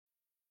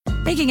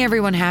Making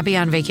everyone happy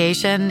on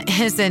vacation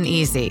isn't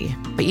easy,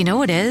 but you know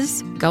what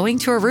is? Going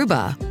to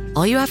Aruba.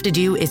 All you have to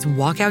do is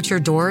walk out your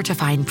door to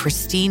find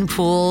pristine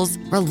pools,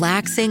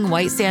 relaxing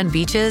white sand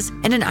beaches,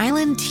 and an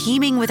island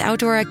teeming with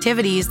outdoor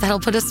activities that'll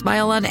put a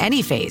smile on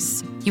any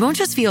face. You won't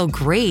just feel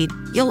great,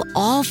 you'll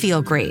all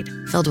feel great,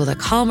 filled with a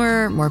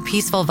calmer, more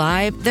peaceful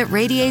vibe that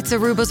radiates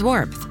Aruba's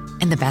warmth.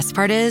 And the best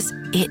part is,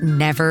 it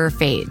never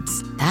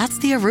fades. That's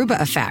the Aruba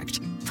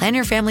effect. Plan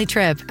your family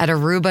trip at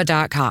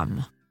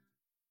Aruba.com.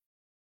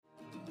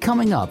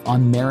 Coming up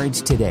on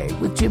Marriage Today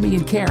with Jimmy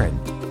and Karen.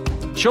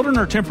 Children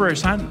are temporary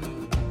assignment.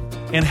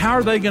 And how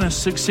are they going to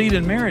succeed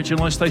in marriage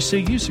unless they see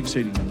you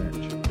succeeding in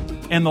marriage?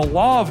 And the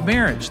law of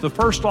marriage, the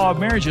first law of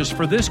marriage is,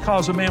 for this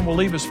cause a man will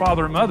leave his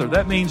father and mother.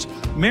 That means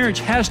marriage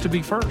has to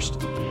be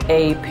first.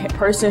 A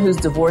person who's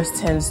divorced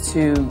tends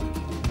to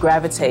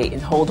gravitate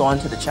and hold on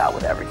to the child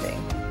with everything.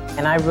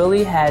 And I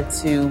really had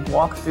to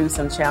walk through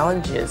some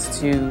challenges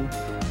to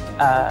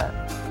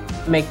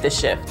make the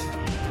shift.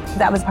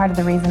 That was part of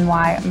the reason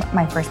why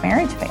my first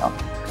marriage failed,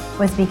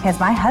 was because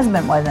my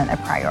husband wasn't a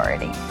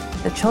priority.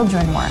 The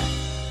children weren't.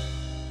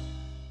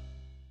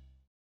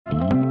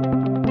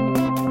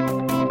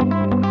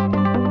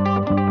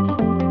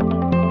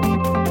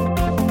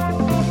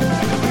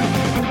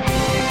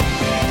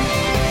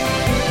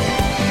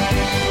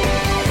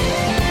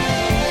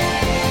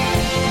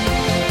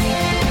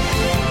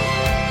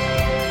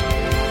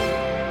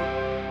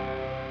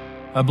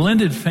 A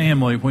blended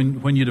family,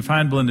 when you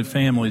define blended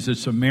families,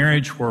 it's a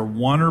marriage where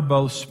one or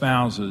both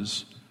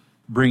spouses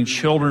bring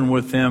children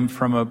with them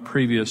from a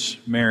previous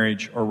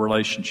marriage or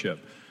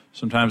relationship.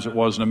 Sometimes it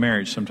wasn't a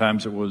marriage.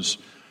 Sometimes it was,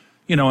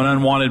 an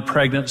unwanted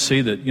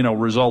pregnancy that,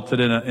 resulted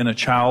in a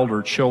child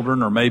or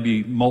children, or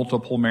maybe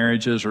multiple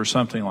marriages or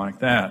something like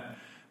that.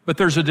 But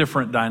there's a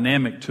different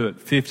dynamic to it.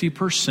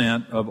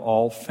 50% of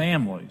all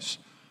families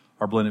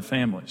are blended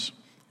families.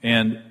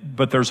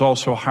 But there's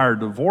also higher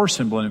divorce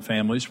in blended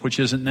families, which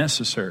isn't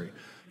necessary.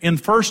 In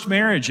first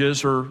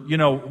marriages or,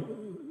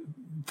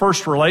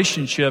 first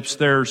relationships,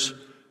 there's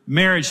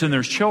marriage and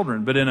there's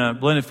children. But in a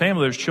blended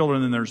family, there's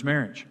children and there's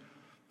marriage.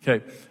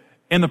 Okay.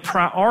 And the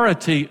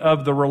priority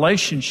of the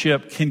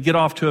relationship can get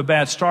off to a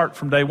bad start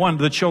from day one.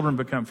 The children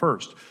become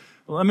first.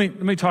 Let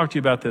me talk to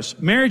you about this.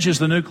 Marriage is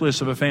the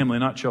nucleus of a family,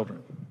 not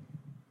children.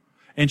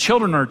 And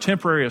children are a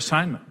temporary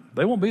assignment.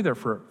 They won't be there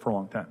for a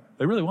long time.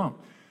 They really won't.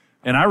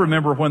 And I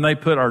remember when they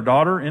put our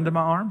daughter into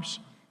my arms,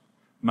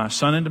 my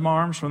son into my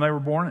arms when they were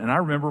born, and I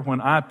remember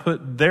when I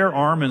put their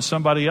arm in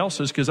somebody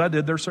else's because I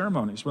did their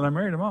ceremonies when I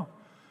married them all.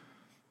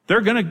 They're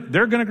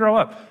gonna grow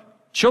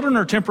up. Children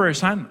are a temporary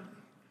assignment.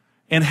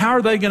 And how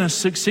are they going to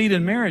succeed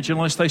in marriage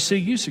unless they see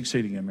you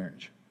succeeding in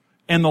marriage?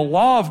 And the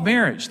law of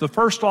marriage, the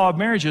first law of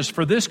marriage is,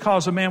 for this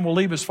cause a man will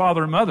leave his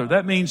father and mother.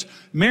 That means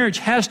marriage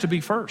has to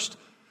be first.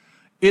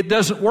 It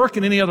doesn't work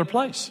in any other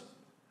place.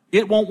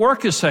 It won't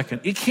work as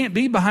second. It can't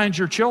be behind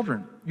your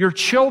children. Your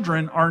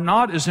children are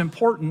not as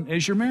important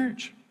as your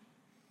marriage.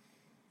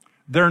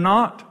 They're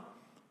not.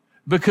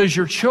 Because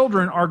your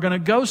children are going to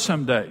go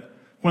someday.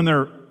 When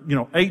they're,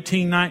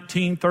 18,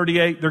 19,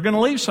 38, they're going to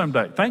leave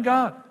someday. Thank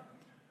God.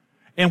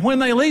 And when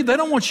they leave, they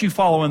don't want you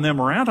following them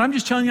around. I'm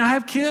just telling you, I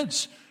have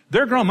kids.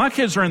 They're grown. My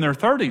kids are in their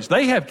 30s.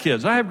 They have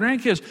kids. I have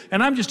grandkids.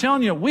 And I'm just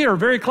telling you, we are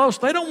very close.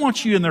 They don't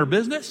want you in their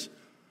business.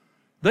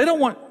 They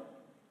don't want...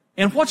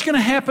 And what's going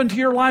to happen to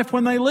your life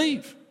when they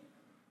leave?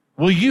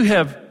 Will you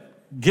have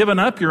given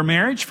up your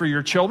marriage for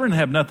your children and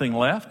have nothing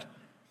left?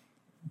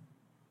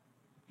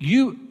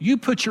 You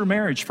put your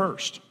marriage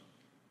first.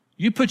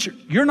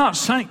 You're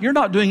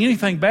not doing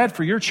anything bad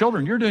for your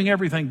children. You're doing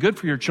everything good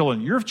for your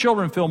children. Your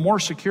children feel more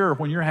secure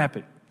when you're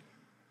happy.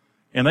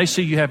 And they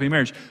see you happy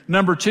marriage.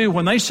 Number two,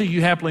 when they see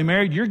you happily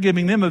married, you're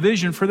giving them a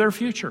vision for their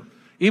future.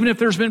 Even if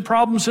there's been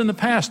problems in the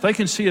past, they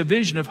can see a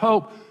vision of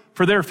hope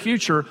for their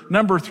future.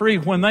 Number three,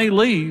 when they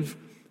leave,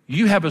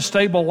 you have a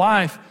stable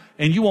life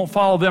and you won't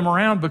follow them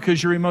around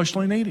because you're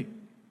emotionally needy.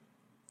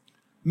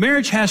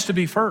 Marriage has to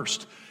be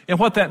first. And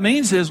what that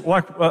means is,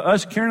 like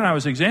us, Karen and I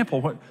was an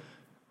example,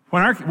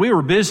 we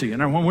were busy,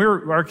 and when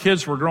our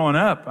kids were growing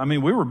up, we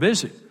were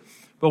busy.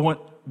 But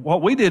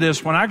what we did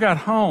is, when I got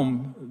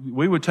home,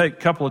 we would take a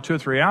couple of 2 or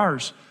 3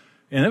 hours,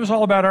 and it was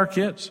all about our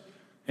kids.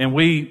 And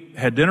we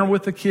had dinner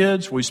with the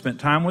kids. We spent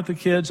time with the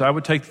kids. I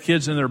would take the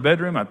kids in their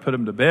bedroom. I'd put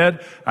them to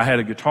bed. I had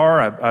a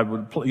guitar. I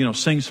would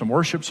sing some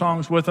worship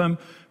songs with them.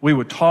 We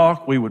would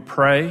talk. We would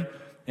pray.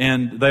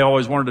 And they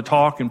always wanted to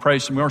talk and pray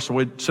some more, so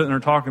we'd sit there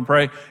and talk and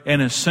pray.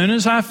 And as soon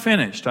as I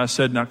finished, I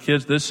said, "Now,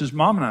 kids, this is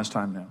Mom and I's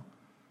time now."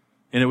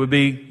 And it would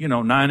be,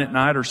 9 at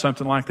night or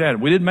something like that.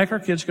 We didn't make our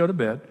kids go to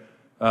bed,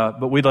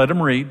 but we let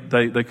them read.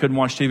 They couldn't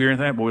watch TV or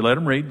anything, but we let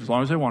them read as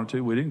long as they wanted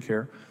to. We didn't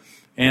care.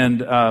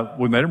 And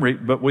we made them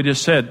read, but we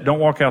just said, "Don't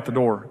walk out the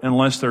door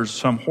unless there's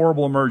some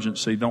horrible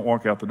emergency. Don't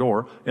walk out the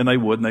door." And they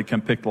would, and they'd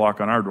come pick the lock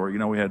on our door.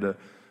 We had to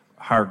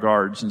hire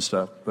guards and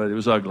stuff, but it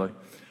was ugly.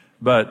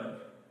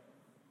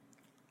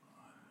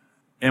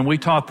 And we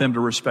taught them to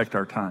respect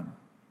our time.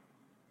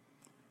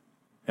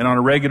 And on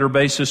a regular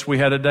basis, we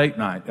had a date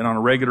night. And on a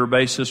regular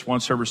basis,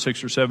 once every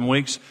 6 or 7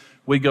 weeks,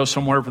 we'd go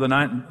somewhere for the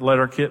night and let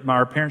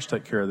our parents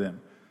take care of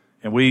them.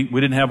 And we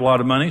didn't have a lot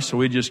of money, so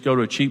we'd just go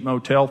to a cheap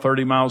motel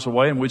 30 miles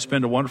away, and we'd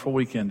spend a wonderful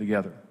weekend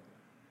together.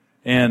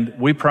 And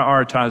we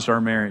prioritized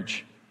our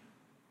marriage.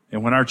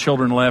 And when our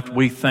children left,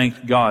 we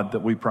thanked God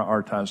that we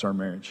prioritized our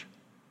marriage.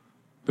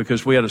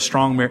 Because we had a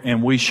strong marriage,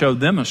 and we showed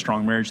them a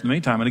strong marriage in the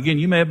meantime. And again,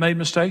 you may have made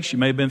mistakes. You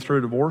may have been through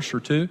a divorce or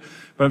two.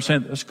 But I'm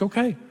saying, it's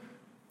okay.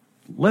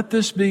 Let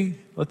this be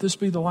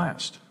the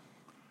last.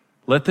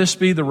 Let this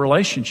be the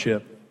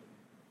relationship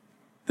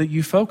that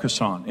you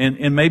focus on.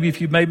 And maybe if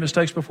you've made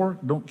mistakes before,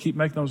 don't keep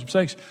making those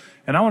mistakes.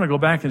 And I want to go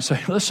back and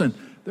say, listen,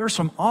 there are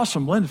some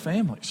awesome blended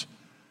families.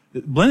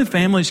 Blended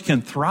families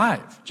can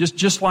thrive.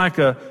 Just like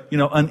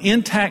an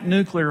intact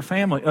nuclear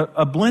family,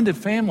 a blended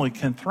family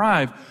can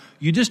thrive.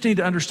 You just need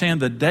to understand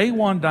the day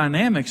one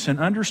dynamics and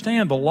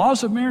understand the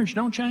laws of marriage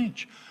don't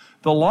change.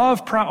 The law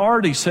of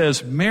priority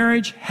says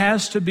marriage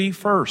has to be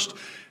first.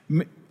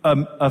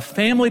 A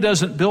family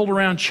doesn't build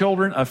around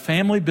children. A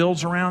family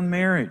builds around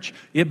marriage.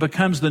 It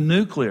becomes the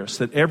nucleus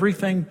that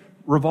everything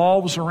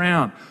revolves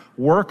around.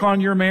 Work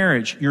on your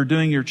marriage. You're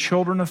doing your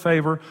children a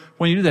favor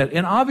when you do that.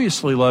 And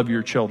obviously love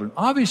your children.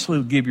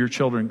 Obviously give your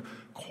children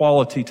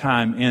quality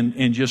time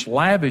and just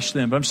lavish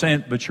them. But I'm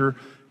saying, but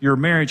your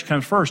marriage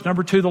comes first.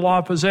 Number 2, the law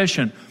of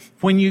possession.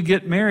 When you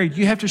get married,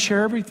 you have to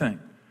share everything.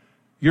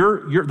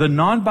 The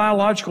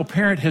non-biological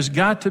parent has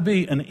got to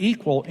be an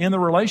equal in the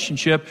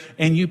relationship,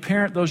 and you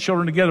parent those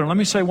children together. And let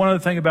me say one other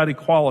thing about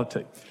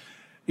equality.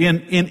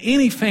 In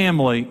any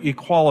family,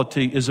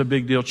 equality is a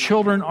big deal.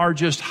 Children are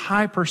just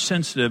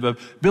hypersensitive of,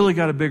 Billy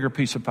got a bigger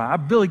piece of pie.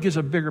 Billy gets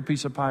a bigger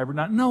piece of pie every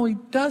night. No, he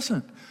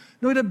doesn't.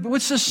 No, he doesn't.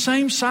 It's the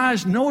same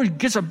size. No,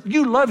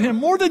 you love him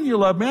more than you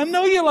love me. I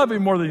know you love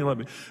him more than you love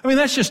me. I mean,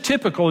 that's just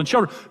typical in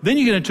children. Then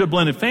you get into a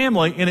blended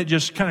family, and it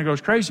just kind of goes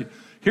crazy.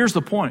 Here's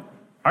the point.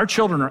 Our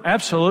children are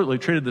absolutely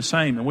treated the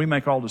same, and we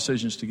make all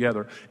decisions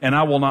together. And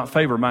I will not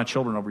favor my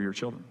children over your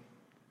children,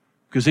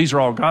 because these are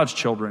all God's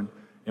children,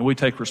 and we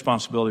take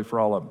responsibility for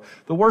all of them.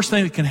 The worst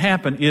thing that can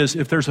happen is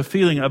if there's a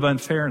feeling of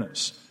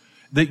unfairness,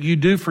 that you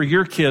do for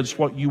your kids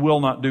what you will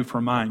not do for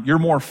mine. You're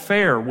more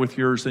fair with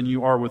yours than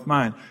you are with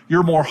mine.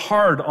 You're more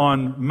hard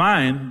on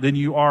mine than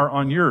you are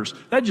on yours.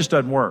 That just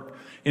doesn't work.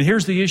 And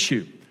here's the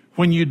issue.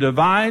 When you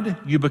divide,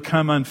 you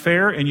become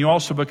unfair, and you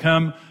also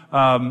become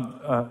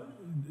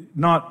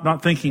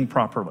not thinking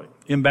properly,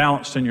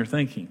 imbalanced in your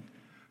thinking.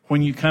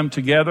 When you come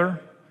together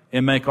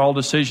and make all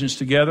decisions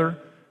together,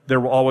 there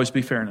will always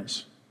be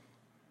fairness,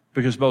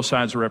 because both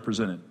sides are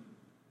represented.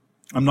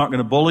 I'm not going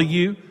to bully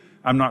you.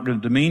 I'm not going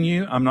to demean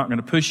you. I'm not going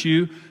to push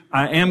you.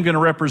 I am going to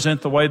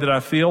represent the way that I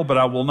feel, but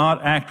I will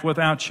not act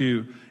without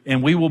you.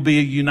 And we will be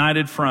a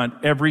united front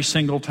every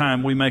single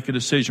time we make a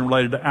decision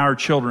related to our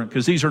children,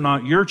 because these are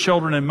not your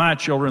children and my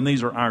children.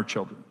 These are our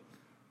children.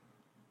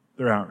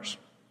 They're ours.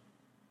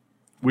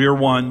 We are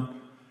one,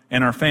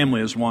 and our family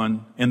is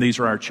one, and these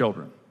are our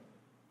children.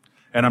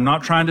 And I'm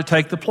not trying to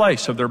take the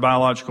place of their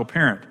biological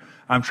parent.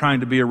 I'm trying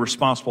to be a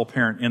responsible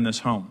parent in this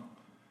home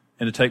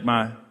and to take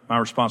my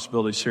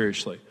responsibility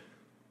seriously.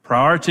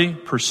 Priority,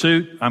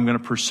 pursuit. I'm going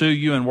to pursue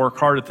you and work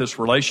hard at this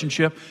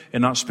relationship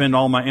and not spend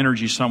all my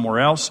energy somewhere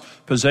else.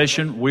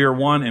 Possession, we are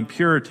one. And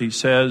purity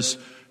says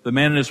the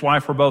man and his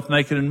wife were both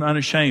naked and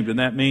unashamed. And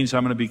that means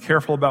I'm going to be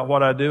careful about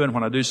what I do. And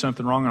when I do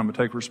something wrong, I'm going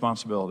to take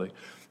responsibility.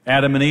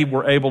 Adam and Eve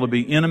were able to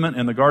be intimate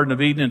in the Garden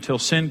of Eden until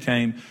sin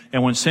came.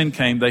 And when sin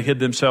came, they hid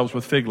themselves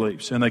with fig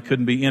leaves, and they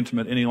couldn't be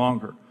intimate any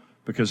longer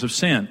because of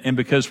sin. And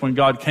because when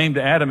God came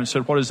to Adam and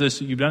said, what is this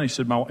that you've done? He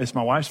said, it's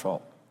my wife's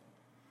fault.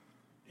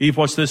 Eve,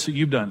 what's this that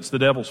you've done? It's the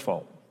devil's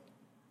fault.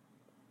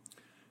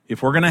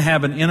 If we're going to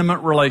have an intimate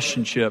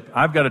relationship,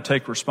 I've got to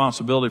take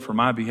responsibility for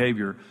my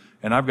behavior,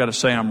 and I've got to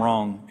say I'm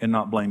wrong and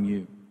not blame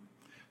you.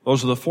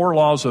 Those are the 4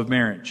 laws of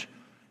marriage.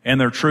 And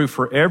they're true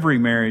for every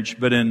marriage,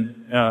 but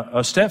in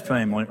a step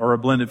family or a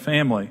blended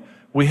family,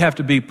 we have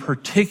to be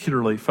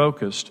particularly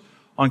focused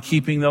on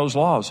keeping those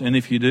laws. And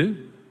if you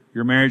do,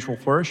 your marriage will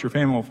flourish, your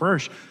family will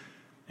flourish.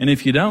 And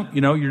if you don't,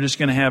 you're just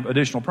going to have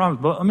additional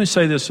problems. But let me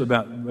say this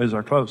as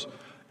I close.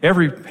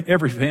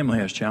 Every family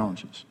has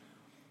challenges,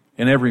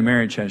 and every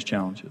marriage has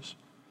challenges.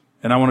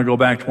 And I want to go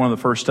back to one of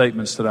the first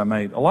statements that I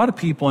made. A lot of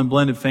people in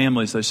blended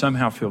families, they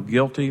somehow feel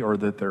guilty, or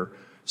that they're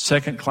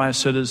second-class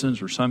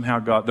citizens, or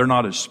somehow they're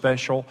not as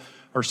special,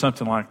 or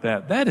something like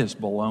that. That is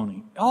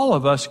baloney. All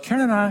of us,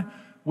 Karen and I,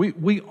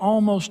 we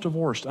almost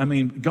divorced. I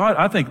mean, God,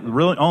 I think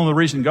really only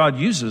reason God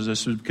uses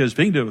this is because if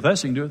He can do it with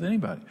us, He can do it with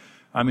anybody.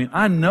 I mean,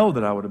 I know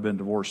that I would have been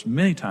divorced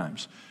many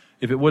times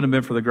if it wouldn't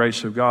have been for the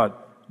grace of God.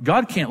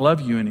 God can't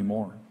love you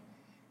anymore.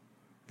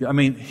 I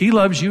mean, He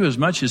loves you as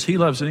much as He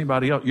loves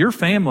anybody else. Your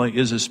family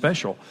is as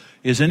special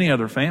as any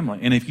other family.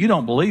 And if you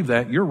don't believe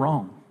that, you're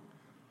wrong.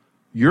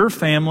 Your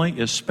family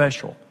is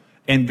special.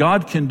 And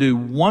God can do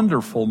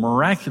wonderful,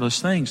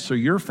 miraculous things through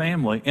your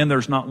family. And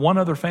there's not one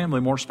other family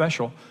more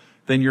special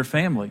than your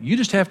family. You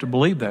just have to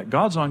believe that.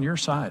 God's on your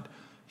side.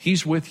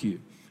 He's with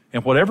you.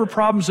 And whatever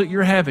problems that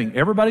you're having,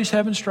 everybody's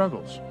having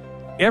struggles.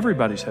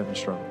 Everybody's having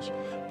struggles.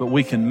 But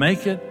we can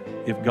make it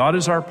if God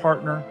is our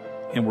partner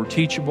and we're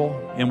teachable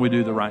and we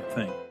do the right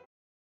thing.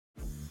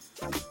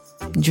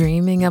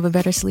 Dreaming of a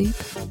better sleep?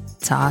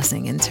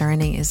 Tossing and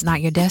turning is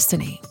not your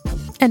destiny.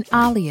 And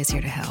Ollie is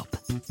here to help.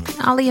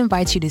 Ollie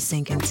invites you to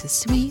sink into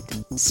sweet,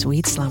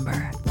 sweet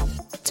slumber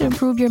to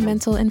improve your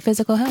mental and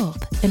physical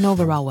health and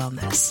overall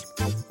wellness.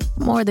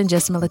 More than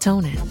just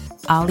melatonin,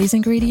 Ollie's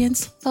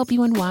ingredients help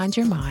you unwind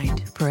your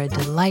mind for a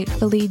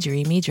delightfully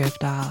dreamy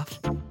drift off.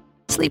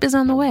 Sleep is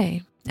on the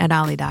way at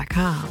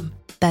Ollie.com.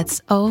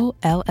 That's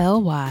OLLY.com.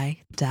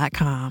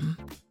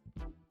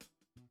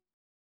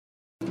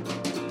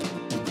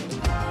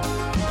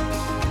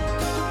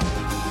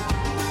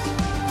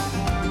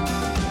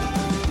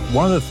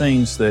 One of the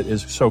things that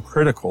is so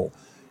critical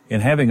in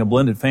having a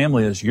blended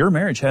family is your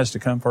marriage has to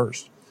come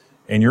first,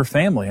 and your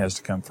family has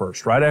to come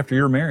first. Right after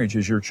your marriage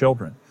is your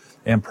children,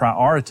 and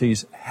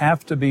priorities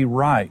have to be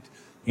right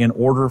in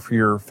order for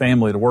your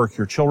family to work.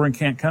 Your children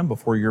can't come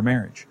before your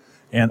marriage,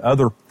 and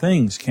other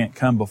things can't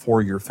come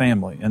before your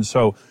family. And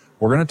so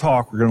we're going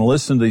to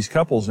listen to these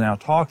couples now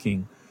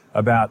talking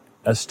about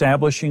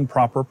establishing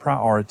proper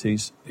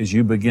priorities as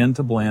you begin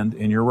to blend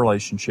in your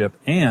relationship.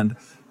 And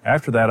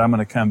after that, I'm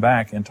going to come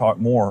back and talk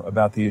more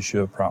about the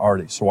issue of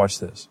priorities. So watch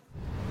this.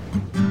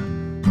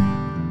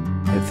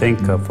 I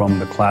think from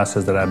the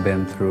classes that I've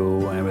been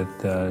through and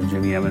with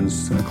Jimmy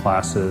Evans'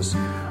 classes,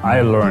 I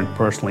learned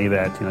personally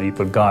that you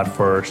put God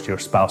first, your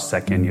spouse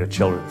second, your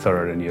children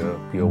third, and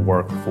your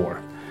work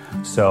fourth.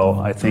 So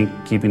I think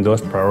keeping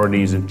those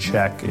priorities in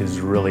check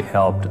has really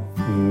helped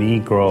me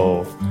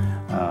grow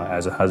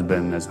as a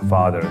husband, as a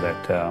father,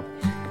 that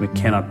we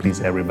cannot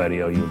please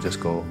everybody or you'll just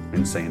go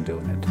insane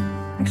doing it.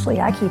 Actually,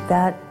 I keep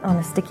that on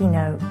a sticky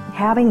note.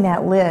 Having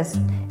that list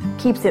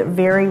keeps it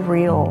very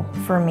real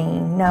for me,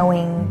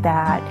 knowing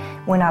that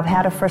when I've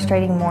had a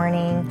frustrating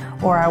morning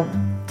or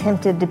I'm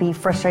tempted to be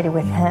frustrated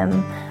with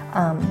him,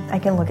 I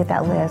can look at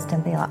that list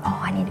and be like,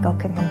 oh, I need to go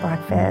cook him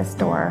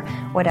breakfast or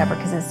whatever,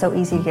 because it's so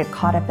easy to get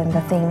caught up in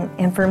the thing.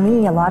 And for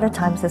me, a lot of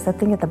times it's the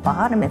thing at the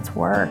bottom, it's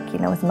work,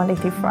 it's Monday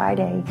through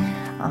Friday.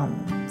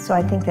 So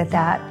I think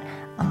that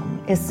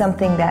is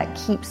something that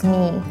keeps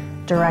me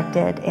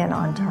directed and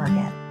on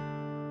target.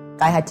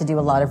 I had to do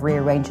a lot of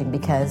rearranging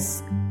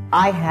because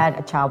I had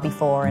a child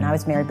before and I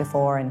was married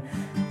before, and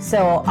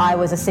so I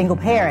was a single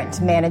parent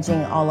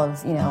managing all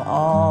of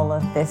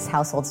this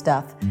household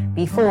stuff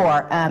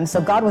before.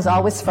 So God was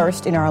always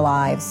first in our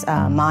lives,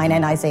 mine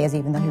and Isaiah's,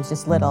 even though he was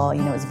just little.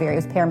 It was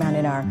paramount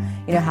in our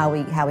how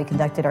we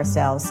conducted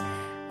ourselves.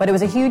 But it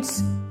was a huge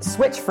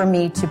switch for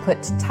me to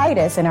put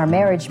Titus in our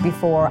marriage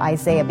before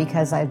Isaiah,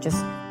 because I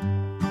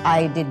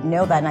didn't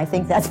know that, and I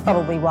think that's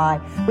probably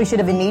why we should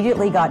have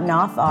immediately gotten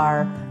off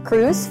our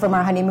cruise from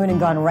our honeymoon and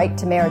gone right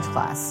to marriage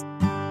class.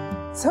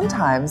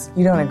 Sometimes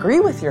you don't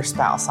agree with your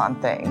spouse on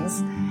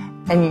things,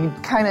 and you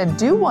kind of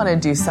do want to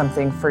do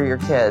something for your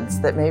kids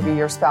that maybe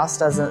your spouse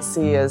doesn't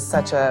see as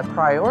such a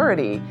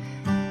priority.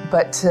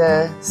 But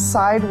to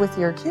side with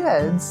your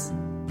kids,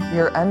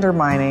 you're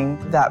undermining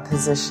that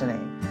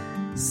positioning.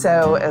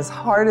 So as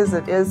hard as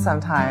it is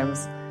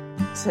sometimes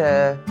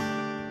to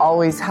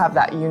always have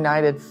that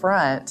united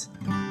front,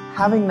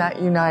 having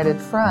that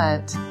united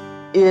front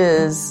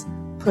is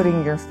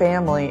putting your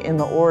family in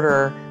the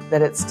order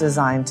that it's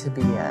designed to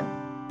be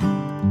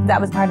in.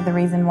 That was part of the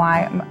reason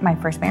why my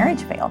first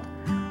marriage failed,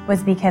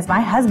 was because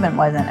my husband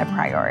wasn't a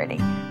priority.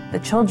 The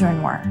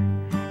children were.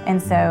 And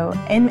so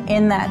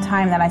in that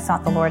time that I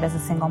sought the Lord as a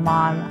single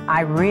mom,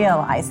 I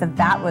realized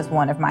that was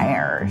one of my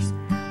errors,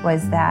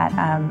 was that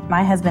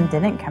my husband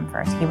didn't come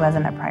first. He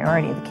wasn't a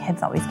priority. The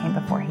kids always came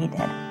before he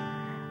did.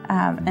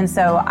 And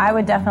so I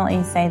would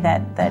definitely say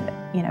that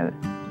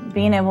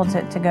being able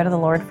to go to the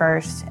Lord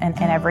first and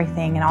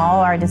everything and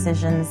all our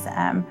decisions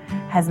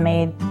has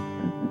made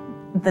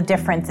the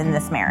difference in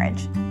this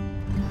marriage.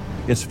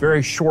 It's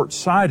very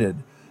short-sighted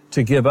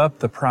to give up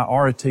the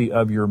priority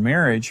of your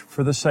marriage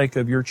for the sake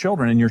of your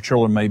children. And your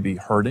children may be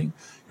hurting.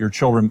 Your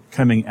children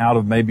coming out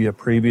of maybe a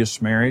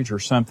previous marriage or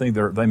something.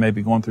 They may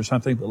be going through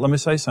something. But let me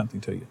say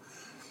something to you.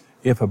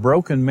 If a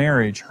broken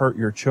marriage hurt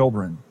your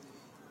children,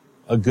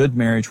 a good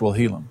marriage will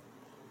heal them.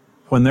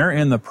 When they're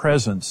in the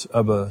presence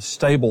of a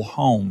stable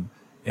home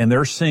and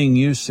they're seeing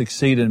you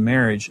succeed in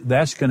marriage,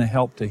 that's going to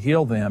help to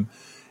heal them.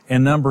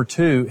 And number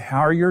two, how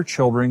are your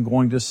children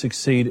going to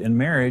succeed in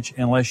marriage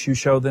unless you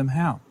show them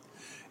how?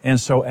 And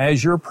so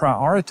as you're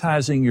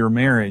prioritizing your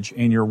marriage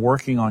and you're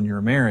working on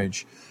your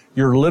marriage,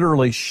 you're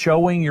literally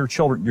showing your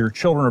children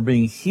are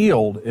being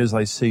healed as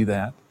they see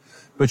that,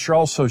 but you're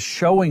also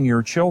showing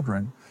your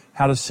children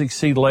how to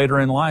succeed later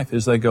in life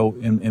as they go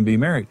and be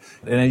married.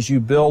 And as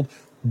you build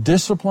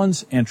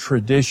disciplines and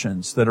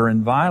traditions that are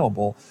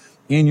inviolable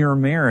in your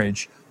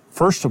marriage,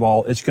 first of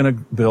all, it's going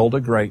to build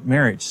a great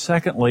marriage.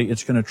 Secondly,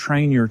 it's going to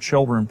train your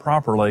children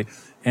properly.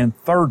 And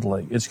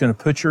thirdly, it's going to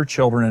put your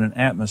children in an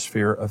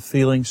atmosphere of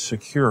feeling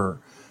secure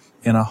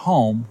in a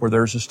home where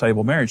there's a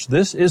stable marriage.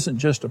 This isn't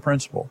just a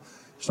principle.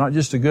 It's not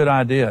just a good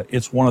idea.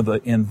 It's one of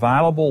the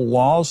inviolable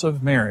laws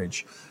of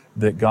marriage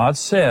that God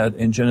said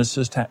in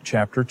Genesis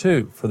chapter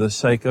 2, for the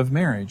sake of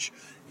marriage,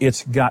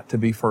 it's got to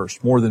be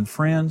first. More than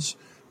friends,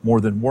 more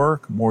than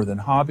work, more than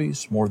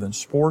hobbies, more than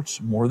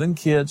sports, more than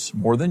kids,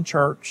 more than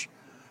church.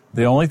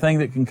 The only thing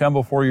that can come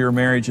before your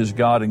marriage is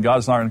God, and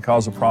God's not going to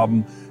cause a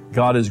problem.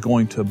 God is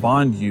going to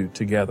bond you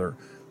together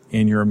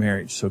in your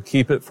marriage. So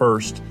keep it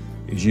first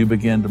as you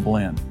begin to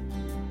blend.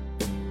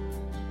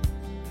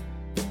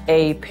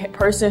 A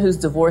person who's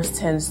divorced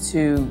tends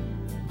to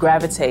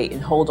gravitate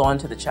and hold on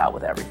to the child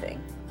with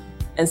everything.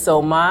 And so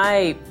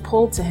my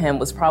pull to him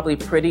was probably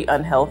pretty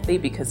unhealthy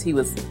because he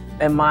was,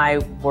 in my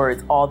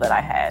words, all that I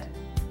had.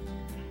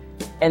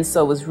 And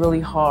so it was really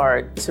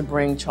hard to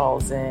bring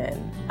Charles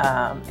in.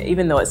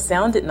 Even though it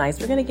sounded nice,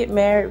 we're going to get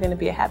married, we're going to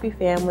be a happy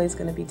family, it's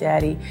going to be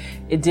daddy.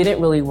 It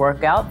didn't really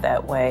work out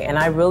that way. And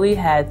I really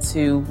had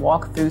to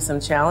walk through some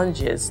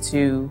challenges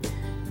to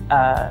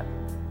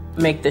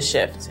make the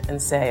shift and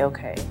say,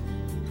 okay,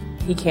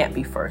 he can't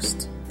be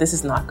first. This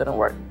is not going to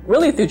work.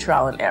 Really through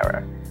trial and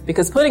error,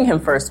 because putting him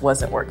first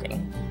wasn't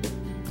working.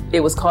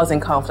 It was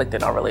causing conflict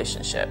in our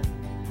relationship.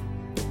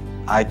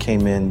 I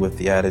came in with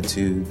the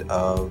attitude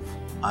of,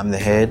 I'm the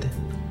head,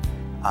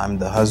 I'm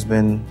the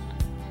husband,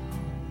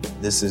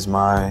 this is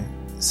my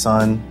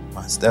son,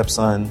 my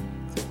stepson,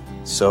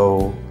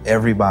 so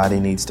everybody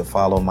needs to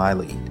follow my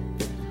lead.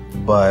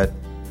 But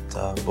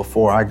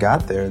before I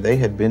got there, they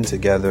had been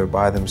together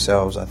by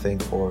themselves, I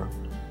think, for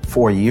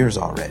 4 years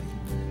already.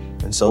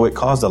 And so it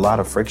caused a lot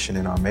of friction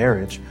in our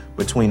marriage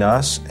between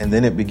us, and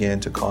then it began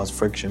to cause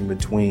friction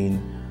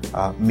between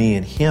me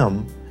and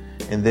him.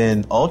 And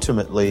then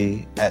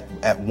ultimately,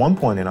 at one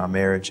point in our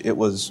marriage, it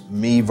was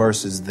me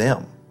versus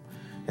them.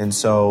 And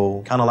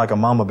so kind of like a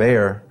mama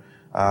bear,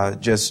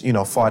 just,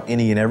 fought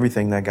any and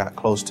everything that got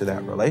close to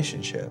that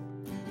relationship.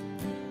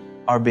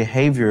 Our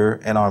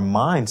behavior and our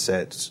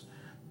mindsets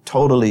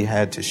totally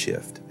had to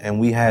shift. And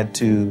we had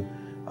to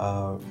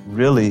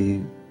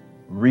really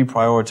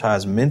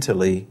reprioritize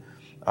mentally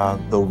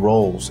the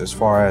roles as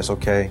far as,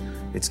 okay,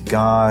 it's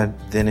God,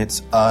 then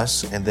it's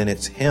us, and then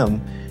it's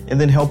him,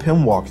 and then help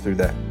him walk through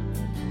that.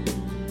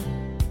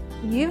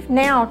 You've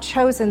now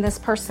chosen this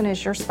person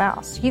as your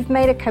spouse. You've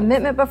made a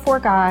commitment before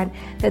God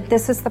that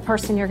this is the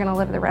person you're going to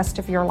live the rest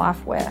of your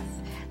life with.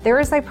 There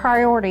is a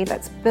priority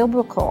that's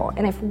biblical,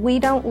 and if we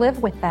don't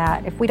live with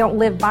that, if we don't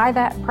live by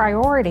that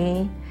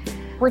priority,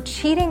 we're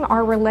cheating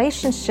our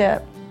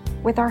relationship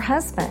with our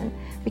husband,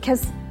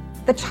 because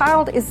the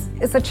child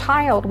is a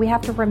child. We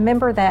have to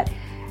remember that,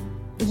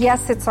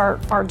 yes, it's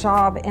our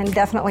job and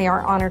definitely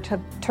our honor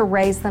to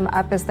raise them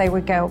up as they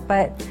would go,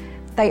 but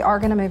they are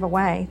going to move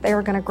away. They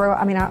are going to grow.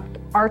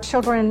 Our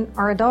children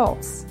are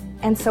adults,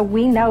 and so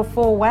we know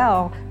full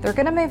well they're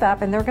going to move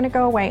up and they're going to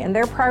go away, and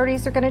their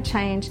priorities are going to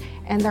change,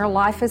 and their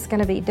life is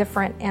going to be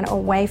different and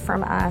away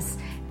from us,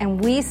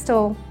 and we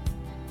still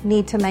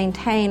need to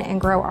maintain and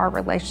grow our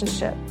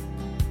relationship.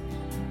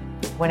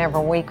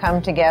 Whenever we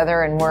come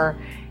together and we're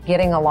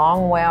getting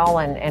along well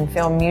and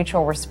feel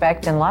mutual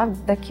respect and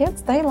love, the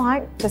kids, they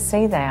like to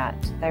see that.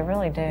 They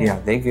really do. Yeah,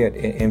 they get,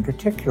 and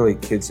particularly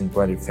kids in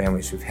blended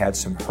families who've had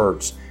some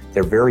hurts,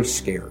 they're very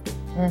scared.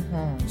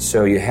 Mm-hmm.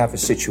 So you have a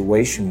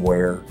situation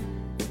where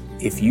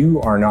if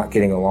you are not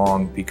getting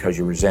along because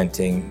you're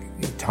resenting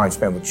time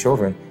spent with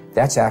children,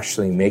 that's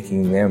actually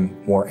making them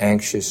more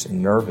anxious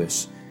and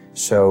nervous.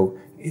 So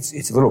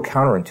it's a little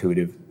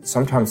counterintuitive.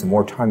 Sometimes the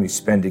more time you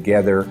spend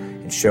together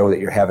and show that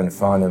you're having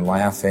fun and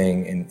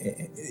laughing, and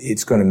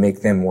it's going to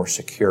make them more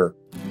secure.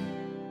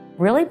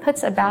 Really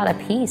puts about a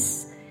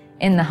peace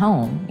in the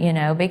home,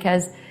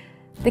 because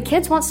the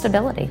kids want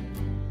stability.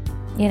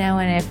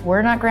 And if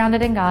we're not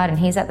grounded in God and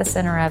He's at the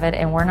center of it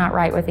and we're not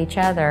right with each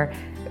other,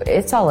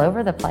 it's all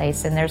over the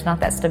place and there's not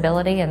that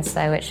stability, and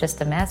so it's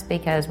just a mess,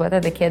 because whether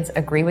the kids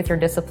agree with your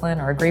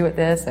discipline or agree with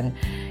this, and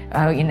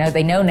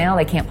they know now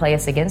they can't play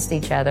us against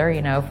each other.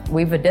 If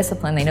we've a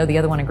discipline, they know the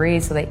other one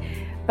agrees,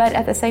 but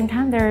at the same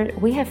time,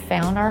 we have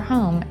found our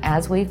home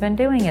as we've been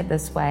doing it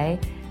this way.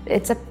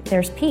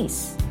 There's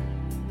peace.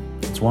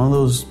 It's one of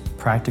those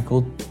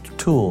practical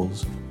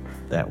tools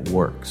that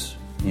works,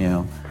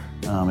 and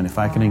if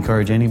I can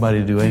encourage anybody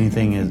to do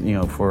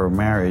anything, for a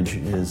marriage,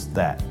 is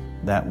that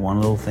one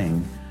little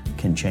thing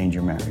can change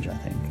your marriage, I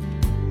think.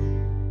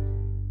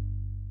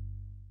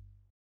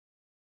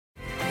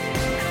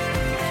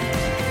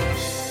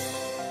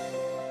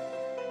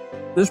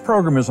 This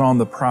program is on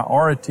the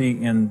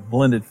priority in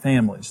blended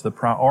families, the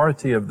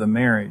priority of the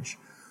marriage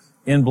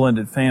in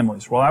blended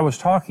families. Well, I was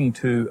talking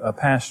to a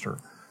pastor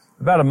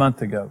about a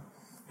month ago,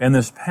 and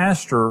this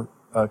pastor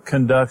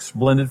conducts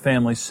blended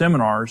family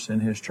seminars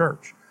in his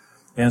church.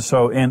 And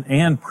so,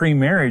 and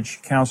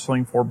pre-marriage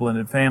counseling for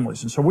blended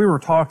families. And so we were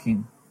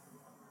talking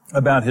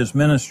about his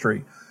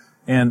ministry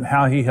and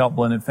how he helped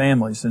blended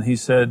families. And he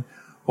said,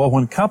 well,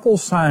 when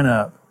couples sign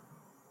up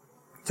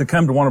to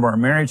come to one of our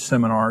marriage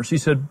seminars, he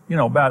said,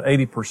 about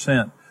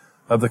 80%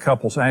 of the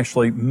couples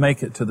actually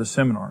make it to the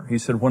seminar. He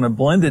said, when a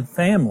blended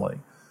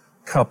family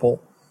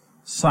couple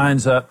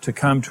signs up to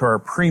come to our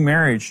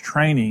pre-marriage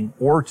training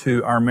or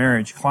to our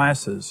marriage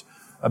classes,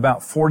 about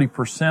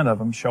 40% of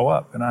them show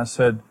up. And I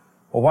said,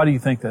 well, why do you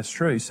think that's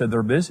true? He said,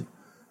 they're busy.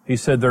 He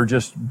said, they're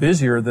just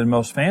busier than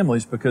most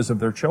families because of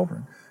their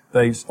children.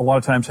 They a lot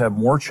of times have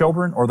more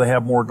children, or they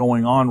have more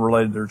going on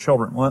related to their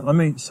children. Let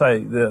me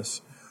say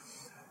this.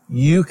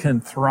 you can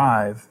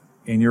thrive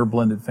in your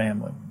blended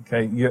family.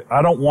 Okay,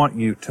 I don't want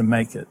you to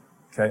make it.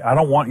 Okay, I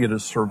don't want you to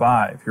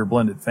survive your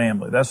blended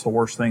family. That's the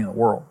worst thing in the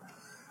world.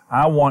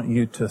 I want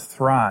you to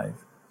thrive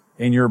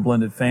in your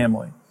blended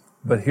family.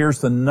 But here's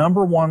the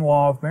number one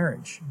law of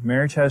marriage.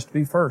 Marriage has to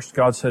be first.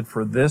 God said,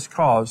 for this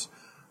cause,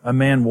 a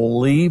man will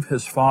leave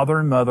his father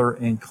and mother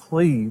and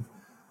cleave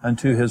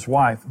unto his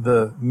wife.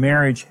 The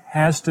marriage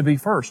has to be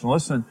first. And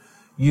listen,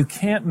 you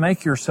can't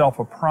make yourself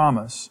a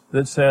promise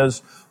that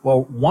says,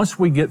 well, once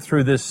we get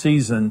through this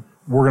season,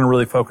 we're going to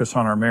really focus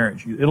on our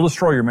marriage. It'll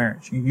destroy your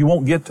marriage. You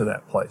won't get to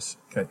that place.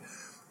 Okay.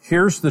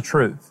 Here's the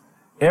truth.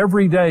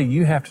 Every day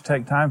you have to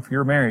take time for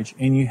your marriage,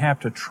 and you have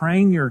to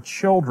train your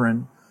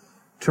children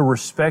to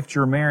respect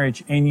your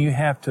marriage, and you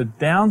have to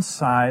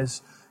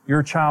downsize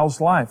your child's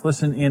life.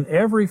 Listen, in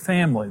every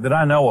family that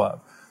I know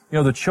of,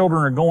 the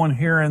children are going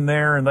here and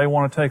there, and they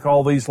want to take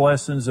all these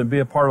lessons and be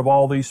a part of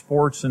all these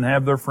sports and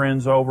have their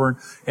friends over,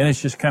 and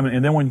it's just coming.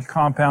 And then when you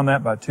compound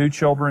that by 2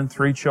 children,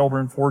 3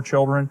 children, 4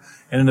 children,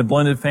 and in a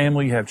blended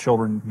family, you have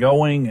children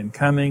going and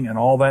coming and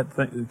all that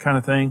kind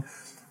of thing.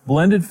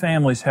 Blended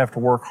families have to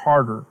work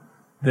harder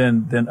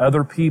than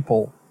other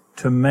people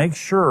to make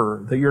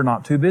sure that you're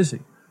not too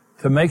busy,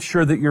 to make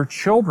sure that your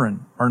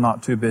children are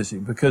not too busy,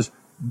 because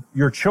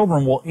your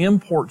children will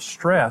import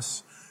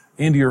stress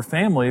into your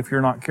family if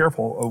you're not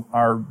careful.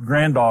 Our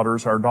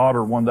granddaughters, our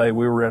daughter, one day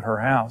we were at her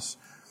house,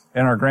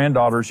 and our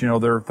granddaughters,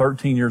 they're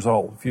 13 years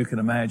old, if you can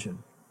imagine.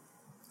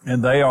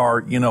 And they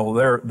are,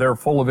 they're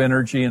full of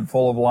energy and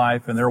full of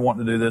life, and they're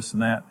wanting to do this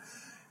and that.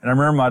 And I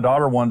remember my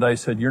daughter one day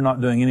said, you're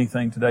not doing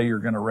anything today, you're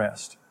going to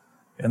rest.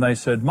 And they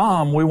said,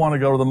 Mom, we want to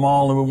go to the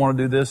mall and we want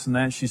to do this and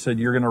that. She said,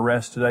 you're going to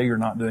rest today, you're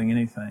not doing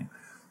anything.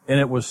 And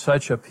it was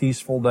such a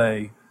peaceful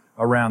day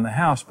around the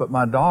house. But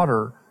my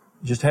daughter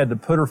just had to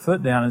put her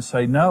foot down and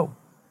say, no,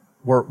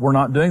 we're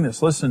not doing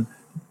this. Listen,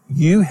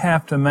 you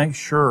have to make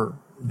sure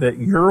that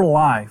your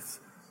life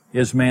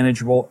is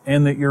manageable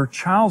and that your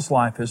child's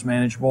life is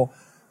manageable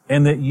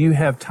and that you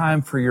have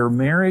time for your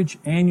marriage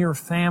and your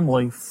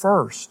family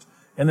first,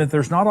 and that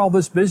there's not all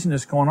this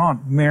busyness going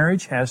on.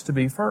 Marriage has to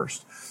be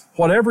first.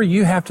 Whatever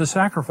you have to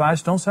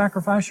sacrifice, don't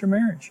sacrifice your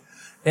marriage.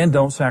 And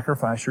don't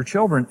sacrifice your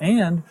children.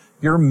 And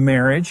your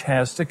marriage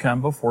has to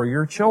come before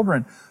your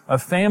children. A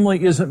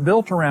family isn't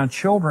built around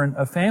children.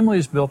 A family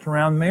is built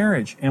around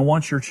marriage. And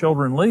once your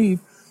children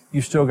leave,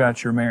 you've still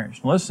got your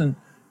marriage. Listen,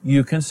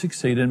 you can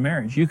succeed in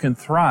marriage. You can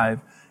thrive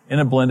in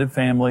a blended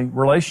family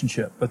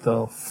relationship. But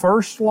the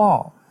first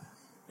law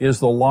is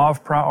the law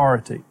of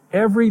priority.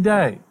 Every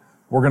day,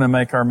 we're going to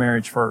make our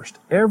marriage first.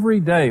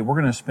 Every day, we're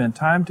going to spend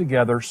time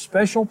together,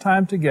 special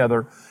time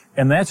together,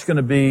 and that's going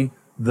to be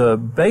the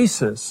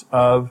basis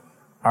of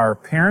our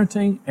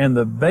parenting and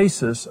the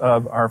basis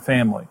of our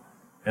family.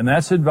 And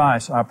that's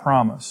advice, I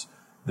promise,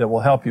 that will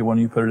help you when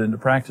you put it into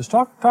practice.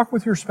 Talk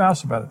with your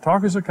spouse about it.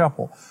 Talk as a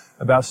couple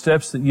about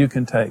steps that you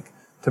can take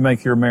to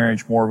make your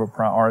marriage more of a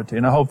priority.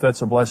 And I hope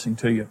that's a blessing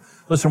to you.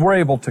 Listen, we're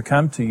able to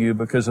come to you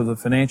because of the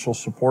financial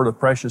support of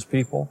precious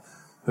people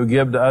who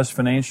give to us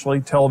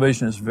financially.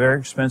 Television is very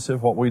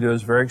expensive. What we do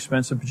is very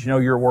expensive, but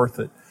you're worth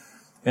it.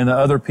 And the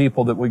other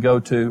people that we go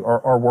to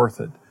are worth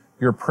it.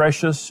 Your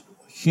precious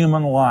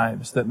human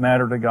lives that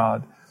matter to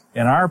God.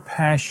 And our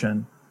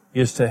passion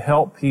is to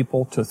help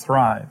people to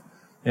thrive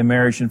in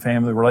marriage and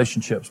family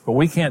relationships. But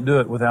we can't do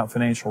it without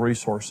financial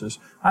resources.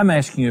 I'm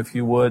asking you, if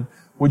you would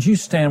you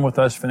stand with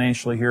us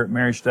financially here at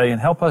Marriage Day and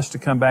help us to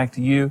come back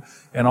to you,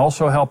 and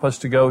also help us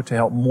to go to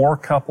help more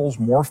couples,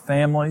 more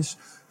families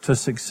to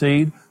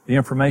succeed. The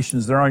information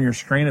is there on your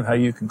screen of how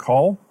you can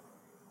call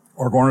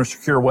or go on our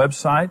secure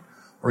website,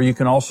 or you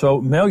can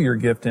also mail your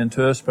gift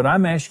into us. But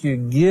I'm asking you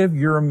to give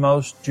your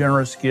most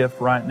generous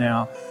gift right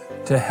now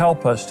to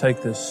help us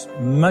take this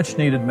much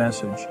needed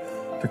message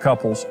to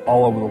couples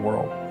all over the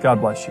world.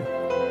 God bless you.